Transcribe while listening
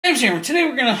James here. Today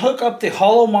we're going to hook up the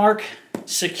Holomarq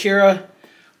Secura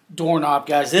doorknob,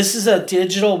 guys. This is a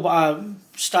digital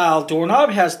style doorknob.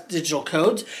 It has digital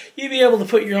codes. You'll be able to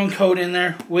put your own code in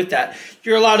there with that.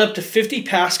 You're allowed up to 50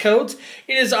 passcodes.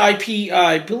 It is I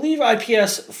believe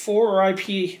IPS4 or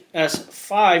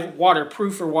IPS5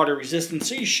 waterproof or water resistant,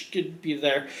 so you should be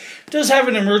there. It does have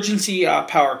an emergency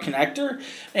power connector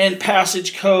and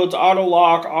passage codes, auto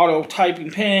lock, auto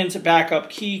typing pins, backup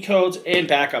key codes, and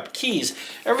backup keys.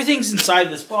 Everything's inside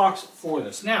this box for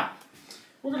this. Now,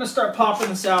 we're going to start popping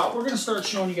this out. We're going to start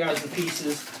showing you guys the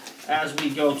pieces as we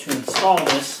go to install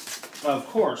this, of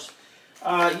course.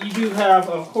 You do have,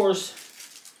 of course,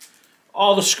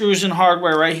 all the screws and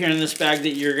hardware right here in this bag that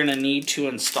you're going to need to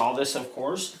install this, of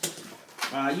course.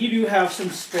 You do have some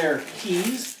spare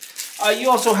keys. You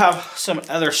also have some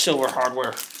other silver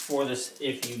hardware for this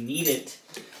if you need it.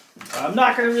 I'm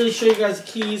not going to really show you guys the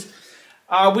keys.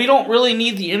 We don't really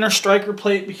need the inner striker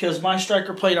plate because my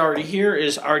striker plate already here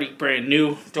is already brand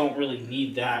new. Don't really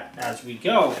need that as we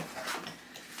go.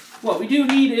 What we do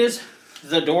need is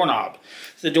the doorknob.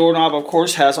 The doorknob, of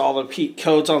course, has all the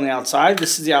codes on the outside.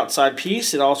 This is the outside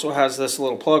piece. It also has this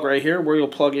little plug right here where you'll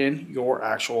plug in your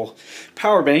actual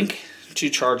power bank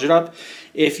to charge it up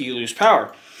if you lose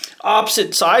power.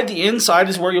 Opposite side, the inside,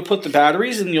 is where you'll put the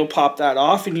batteries, and you'll pop that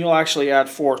off, and you'll actually add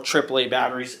 4 AAA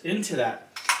batteries into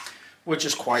that, which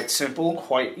is quite simple,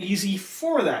 quite easy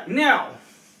for that. Now,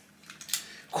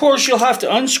 of course, you'll have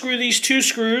to unscrew these 2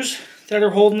 screws that are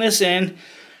holding this in.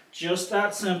 Just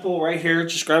that simple right here.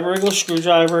 Just grab a regular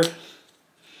screwdriver.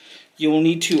 You will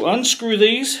need to unscrew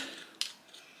these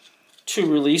to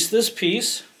release this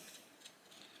piece.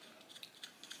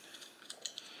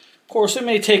 Of course, it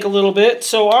may take a little bit,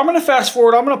 so I'm going to fast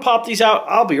forward. I'm going to pop these out.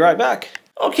 I'll be right back.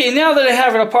 Okay, now that I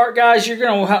have it apart, guys, you're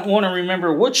going to want to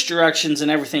remember which directions and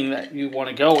everything that you want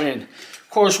to go in. Of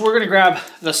course, we're going to grab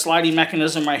the sliding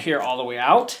mechanism right here all the way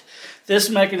out. This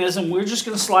mechanism, we're just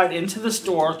going to slide into this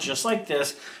door just like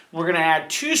this. We're going to add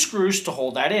 2 screws to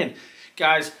hold that in.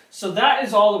 Guys, so that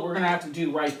is all that we're going to have to do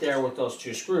right there with those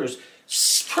 2 screws.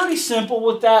 It's pretty simple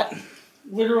with that.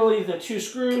 Literally the 2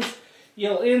 screws,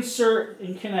 you'll insert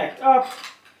and connect up,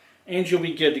 and you'll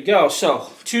be good to go. So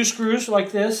 2 screws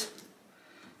like this,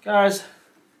 guys,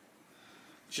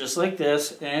 just like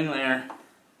this, and there.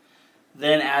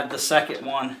 Then add the second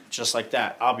one just like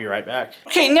that. I'll be right back.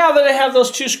 Okay, now that I have those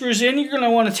 2 screws in, you're going to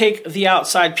want to take the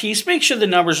outside piece. Make sure the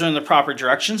numbers are in the proper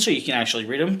direction so you can actually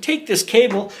read them. Take this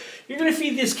cable. You're going to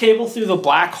feed this cable through the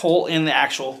black hole in the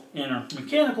actual inner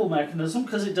mechanical mechanism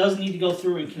because it does need to go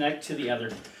through and connect to the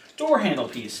other door handle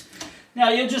piece. Now,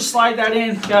 you'll just slide that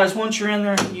in. Guys, once you're in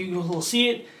there, you will see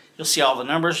it. You'll see all the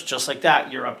numbers just like that.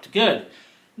 You're up to good.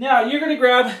 Now, you're going to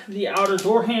grab the outer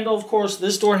door handle. Of course,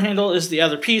 this door handle is the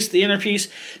other piece, the inner piece.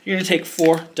 You're going to take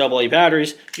 4 AA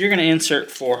batteries. You're going to insert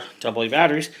 4 AA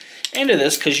batteries into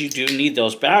this because you do need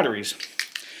those batteries.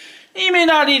 You may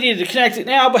not need to connect it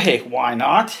now, but hey, why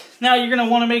not? Now, you're going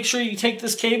to want to make sure you take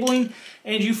this cabling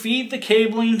and you feed the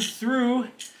cabling through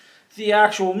the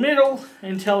actual middle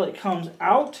until it comes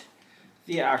out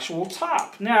the actual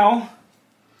top. Now,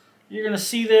 you're going to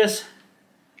see this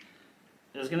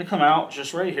is going to come out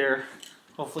just right here.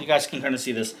 Hopefully you guys can kind of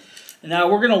see this. And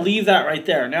now we're going to leave that right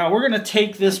there. Now we're going to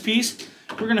take this piece,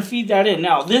 we're going to feed that in.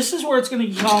 Now this is where it's going to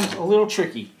become a little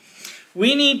tricky.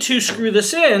 We need to screw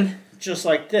this in just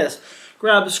like this.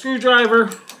 Grab the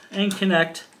screwdriver and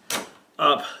connect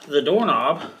up the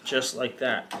doorknob just like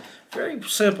that. Very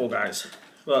simple, guys.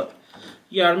 But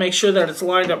you got to make sure that it's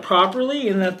lined up properly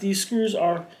and that these screws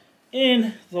are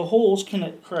in the holes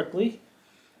correctly,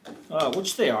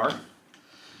 which they are.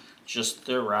 Just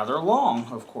they're rather long,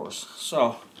 of course.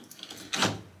 So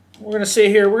we're going to sit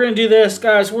here. We're going to do this,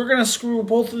 guys. We're going to screw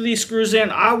both of these screws in.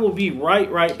 I will be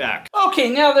right back. Okay,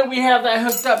 now that we have that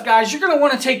hooked up, guys, you're going to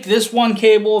want to take this one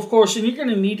cable, of course, and you're going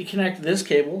to need to connect this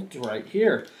cable to right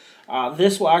here.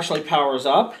 This will actually power us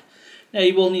up. Now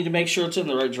you will need to make sure it's in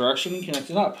the right direction and connect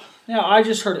it up. Now I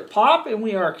just heard it pop, and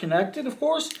we are connected, of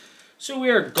course. So we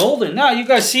are golden. Now you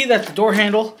guys see that the door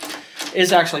handle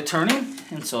is actually turning,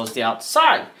 and so is the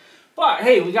outside. But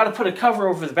hey, we got to put a cover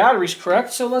over the batteries,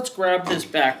 correct? So let's grab this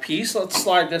back piece. Let's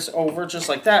slide this over just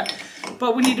like that.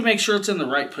 But we need to make sure it's in the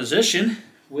right position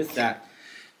with that.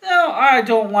 Now, I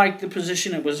don't like the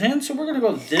position it was in, so we're going to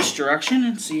go this direction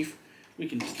and see if we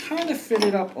can kind of fit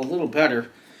it up a little better.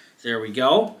 There we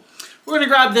go. We're going to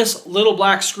grab this little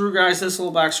black screw, guys. This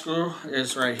little black screw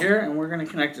is right here, and we're going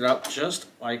to connect it up just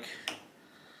like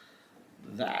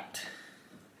that.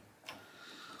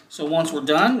 So once we're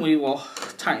done, we will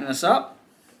tighten this up.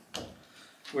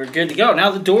 We're good to go. Now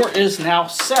the door is now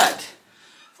set.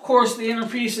 Of course, the inner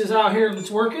piece is out here that's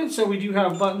working, so we do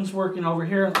have buttons working over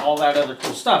here and all that other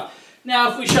cool stuff.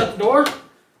 Now, if we shut the door,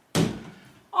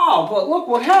 oh, but look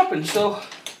what happened. So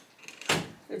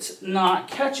it's not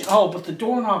catching. Oh, but the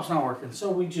doorknob's not working. So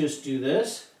we just do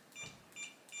this.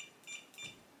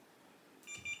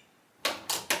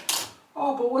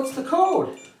 Oh, but what's the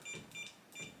code?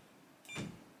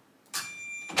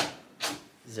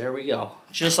 There we go.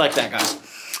 Just like that, guys.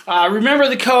 Remember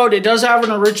the code. It does have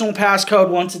an original passcode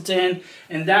once it's in,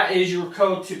 and that is your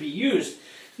code to be used.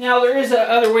 Now, there is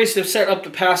other ways to set up the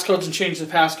passcodes and change the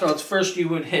passcodes. First, you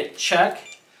would hit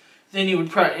check. Then you would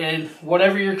press in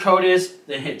whatever your code is,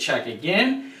 then hit check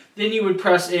again. Then you would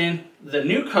press in the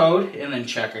new code, and then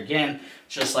check again.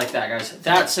 Just like that, guys.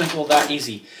 That simple, that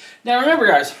easy. Now, remember,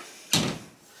 guys,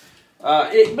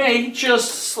 it may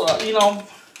just, you know,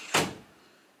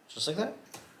 just like that.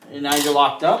 And now you're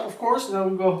locked up, of course. Now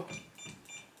we go.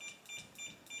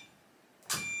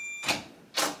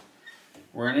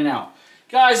 We're in and out.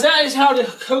 Guys, that is how to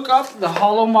hook up the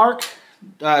Holomarq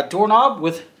doorknob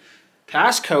with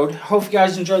passcode. Hope you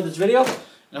guys enjoyed this video,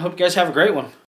 and I hope you guys have a great one.